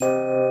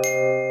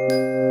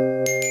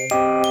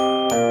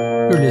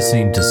You're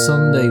listening to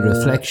Sunday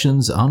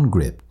Reflections on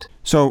Gripped.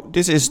 So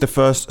this is the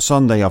first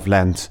Sunday of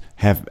Lent.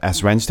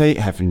 As Wednesday,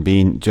 having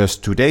been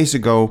just 2 days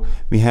ago,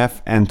 we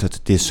have entered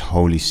this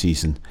holy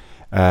season.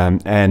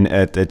 And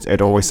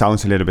it always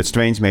sounds a little bit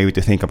strange maybe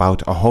to think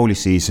about a holy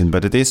season,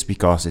 but it is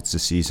because it's a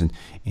season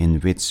in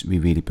which we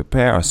really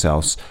prepare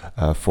ourselves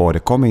for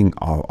the coming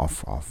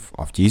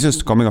of Jesus,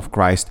 the coming of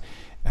Christ,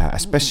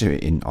 especially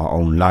in our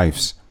own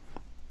lives.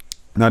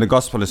 Now the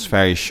Gospel is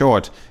very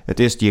short. It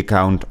is the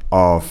account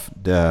of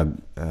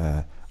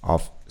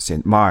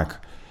St.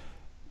 Mark.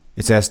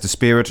 It says, the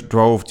Spirit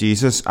drove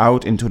Jesus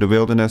out into the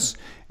wilderness,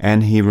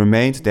 and he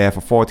remained there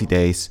for 40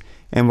 days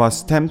and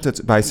was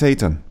tempted by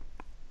Satan.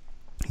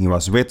 He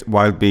was with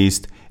wild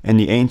beasts, and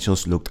the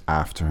angels looked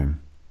after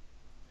him.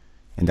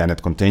 And then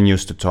it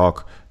continues to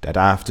talk that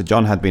after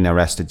John had been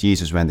arrested,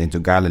 Jesus went into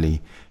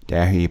Galilee.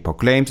 There he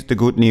proclaimed the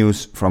good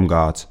news from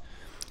God.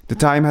 The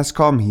time has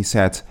come, he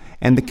said,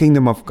 and the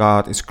kingdom of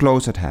God is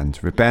close at hand.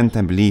 Repent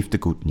and believe the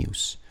good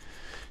news.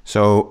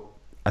 So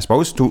I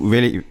suppose two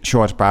really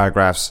short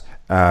paragraphs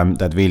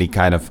that really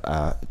kind of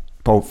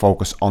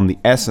focus on the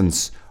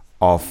essence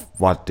of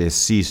what this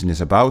season is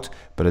about,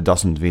 but it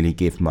doesn't really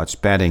give much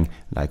padding,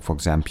 like for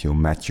example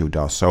Matthew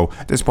does. So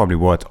this is probably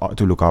worth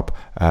to look up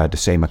the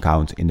same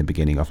account in the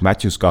beginning of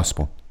Matthew's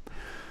Gospel,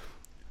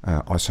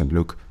 or St.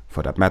 Luke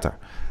for that matter.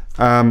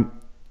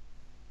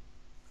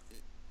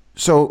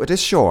 So it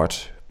is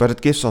short, but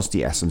it gives us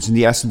the essence. And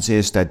the essence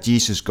is that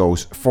Jesus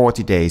goes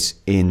 40 days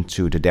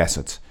into the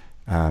desert,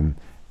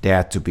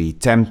 there to be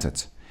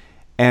tempted.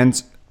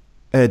 And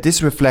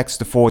this reflects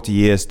the 40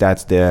 years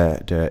that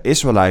the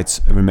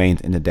Israelites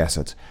remained in the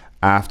desert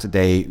after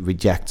they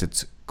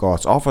rejected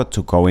God's offer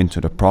to go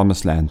into the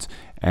promised land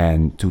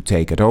and to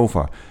take it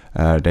over.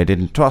 They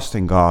didn't trust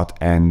in God,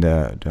 and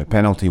the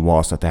penalty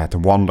was that they had to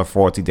wander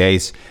 40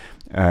 years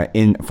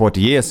in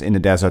the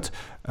desert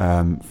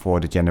for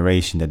the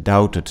generation that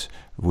doubted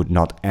would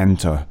not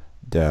enter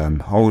the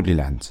Holy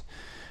Land.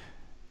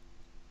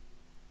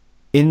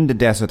 In the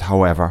desert,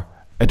 however,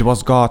 it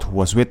was God who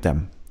was with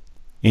them.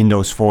 In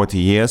those 40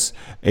 years,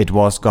 it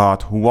was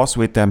God who was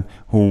with them,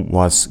 who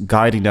was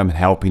guiding them,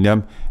 helping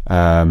them.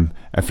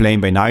 A flame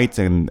by night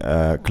and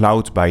a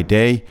cloud by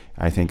day,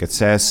 I think it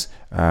says.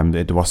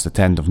 It was the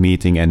tent of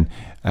meeting, and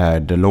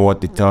the Lord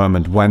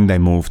determined when they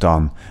moved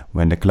on.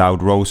 When the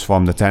cloud rose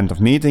from the tent of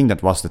meeting,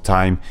 that was the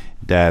time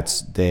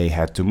that they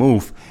had to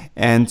move.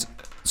 And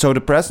so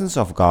the presence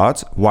of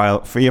God,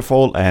 while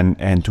fearful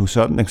and to a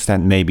certain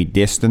extent maybe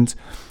distant,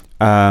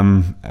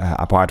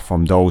 apart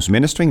from those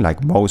ministering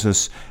like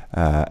Moses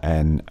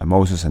and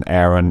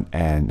Aaron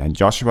and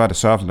Joshua, the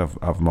servant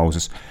of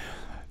Moses,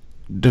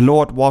 the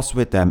Lord was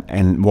with them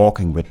and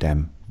walking with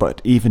them.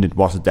 But even it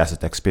was a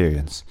desert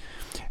experience.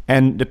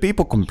 And the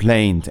people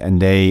complained,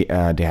 and they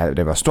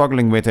were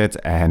struggling with it,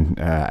 and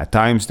at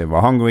times they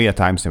were hungry, at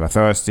times they were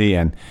thirsty,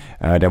 and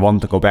they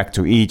wanted to go back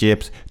to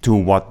Egypt, to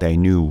what they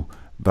knew.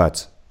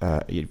 But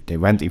they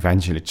went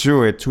eventually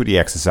through the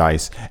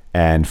exercise,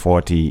 and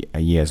 40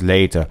 years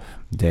later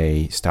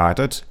they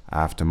started,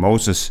 after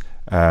Moses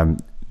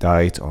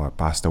died or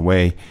passed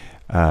away,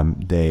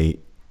 they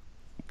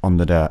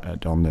under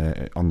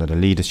the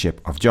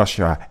leadership of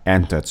Joshua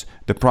entered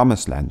the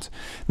promised land.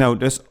 Now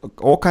there's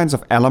all kinds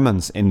of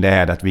elements in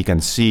there that we can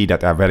see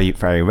that are very,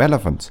 very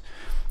relevant.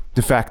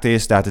 The fact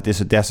is that it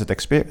is a desert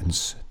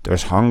experience.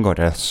 There's hunger,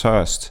 there's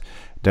thirst,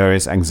 there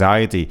is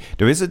anxiety,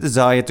 there is a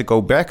desire to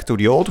go back to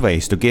the old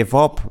ways, to give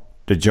up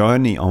the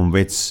journey on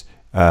which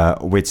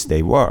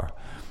they were.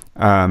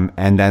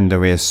 And then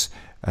there is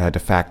the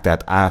fact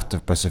that after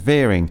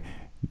persevering,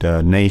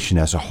 the nation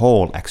as a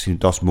whole actually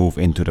does move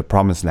into the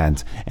promised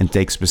land and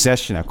takes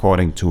possession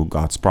according to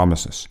God's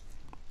promises.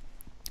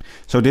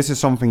 So this is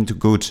something to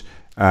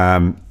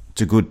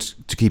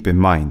keep in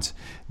mind,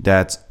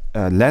 that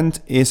Lent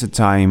is a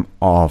time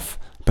of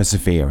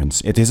perseverance.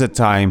 It is a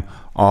time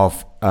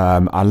of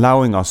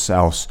allowing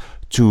ourselves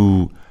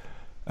to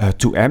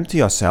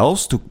empty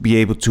ourselves, to be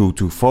able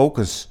to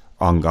focus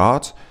on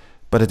God.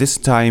 But it is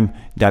a time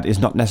that is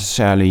not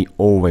necessarily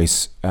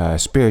always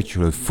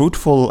spiritually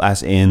fruitful,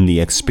 as in the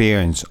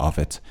experience of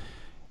it.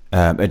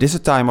 It is a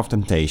time of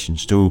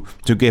temptations to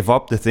give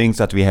up the things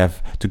that we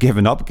have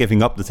giving up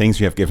the things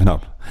we have given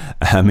up.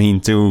 I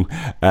mean, to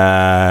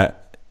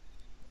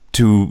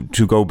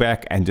go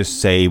back and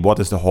just say, what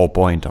is the whole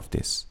point of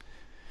this?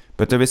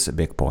 But there is a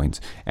big point.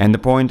 And the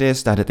point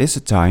is that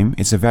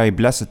it's a very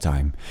blessed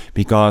time,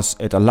 because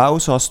it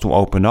allows us to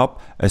open up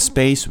a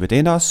space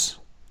within us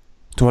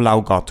to allow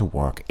God to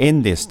work.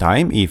 In this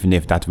time, even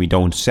if that we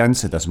don't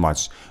sense it as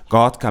much,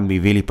 God can be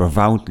really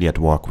profoundly at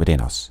work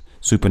within us.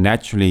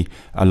 Supernaturally,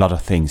 a lot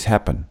of things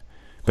happen,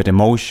 but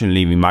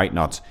emotionally we might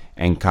not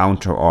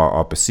encounter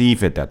or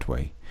perceive it that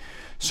way.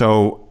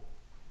 So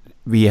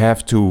we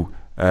have to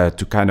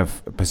kind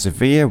of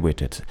persevere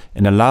with it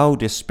and allow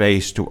this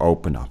space to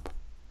open up,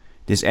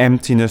 this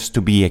emptiness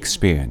to be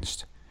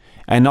experienced,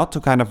 and not to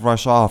kind of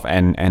rush off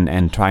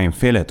and try and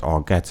fill it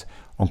or get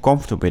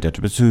uncomfortable with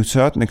it, but to a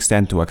certain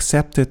extent to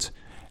accept it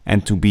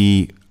and to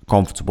be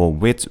comfortable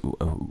with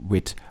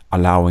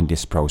allowing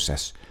this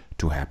process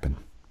to happen.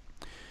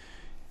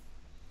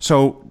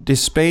 So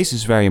this space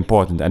is very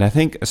important, and I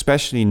think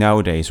especially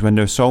nowadays when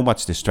there's so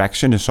much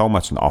distraction, there's so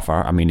much on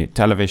offer. I mean,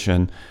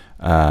 television,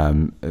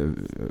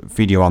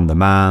 video on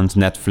demand,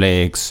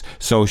 Netflix,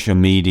 social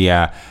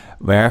media,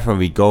 wherever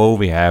we go,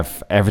 we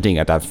have everything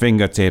at our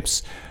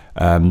fingertips.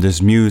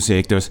 There's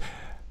music, there's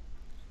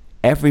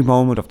every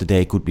moment of the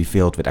day could be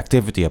filled with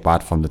activity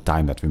apart from the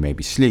time that we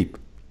maybe sleep.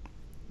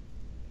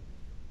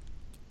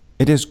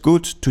 It is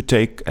good to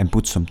take and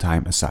put some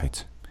time aside.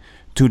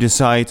 To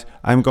decide,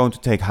 I'm going to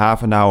take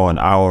half an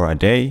hour a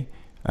day,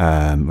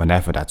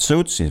 whenever that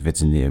suits, if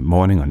it's in the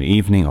morning or the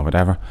evening or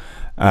whatever,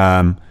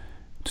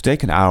 to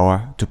take an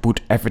hour to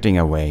put everything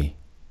away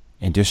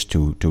and just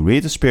to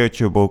read a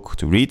spiritual book,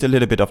 to read a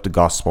little bit of the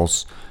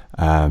Gospels,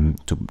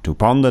 to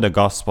ponder the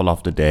Gospel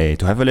of the day,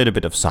 to have a little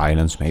bit of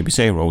silence, maybe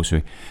say a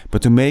rosary,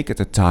 but to make it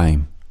a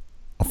time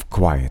of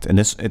quiet. And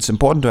it's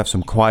important to have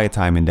some quiet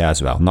time in there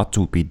as well, not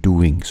to be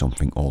doing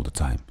something all the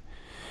time.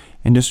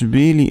 And just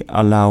really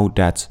allow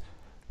that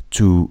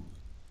to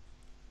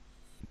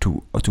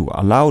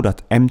allow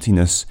that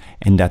emptiness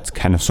and that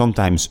kind of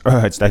sometimes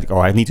urge that,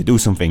 I need to do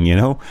something,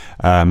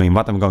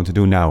 what I'm going to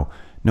do now.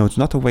 No, it's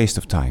not a waste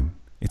of time.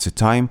 It's a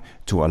time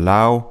to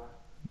allow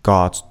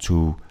God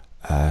to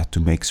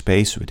make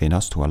space within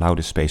us, to allow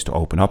the space to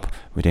open up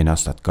within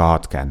us, that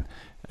God can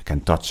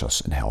touch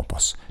us and help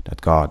us,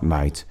 that God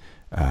might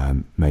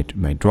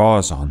draw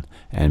us on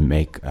and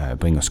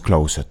bring us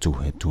closer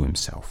to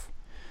Himself.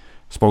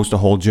 I suppose the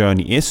whole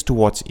journey is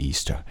towards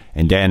Easter,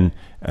 and then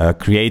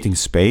creating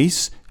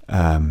space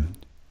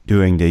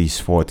during these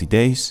 40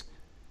 days.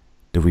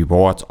 The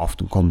reward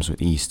often comes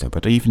with Easter,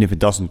 but even if it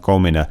doesn't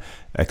come in an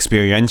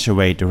experiential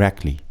way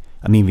directly,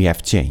 we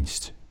have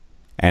changed.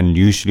 And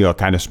usually our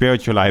kind of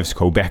spiritual lives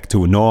go back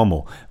to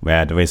normal,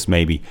 where there is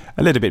maybe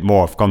a little bit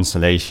more of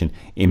consolation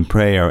in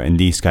prayer and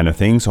these kind of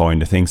things, or in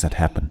the things that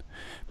happen.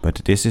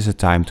 But this is a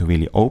time to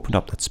really open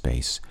up that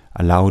space,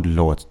 allow the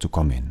Lord to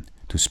come in,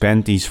 to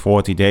spend these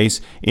 40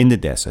 days in the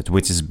desert,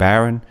 which is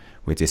barren,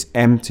 which is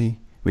empty,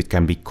 which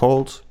can be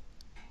cold,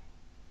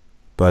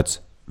 but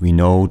we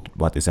know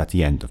what is at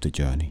the end of the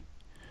journey.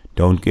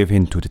 Don't give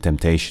in to the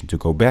temptation to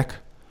go back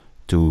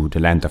to the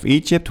land of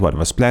Egypt, where there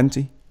was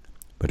plenty,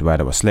 but where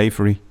there was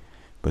slavery,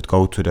 but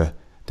go to the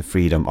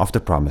freedom of the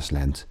promised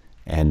land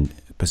and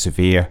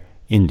persevere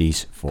in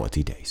these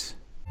 40 days.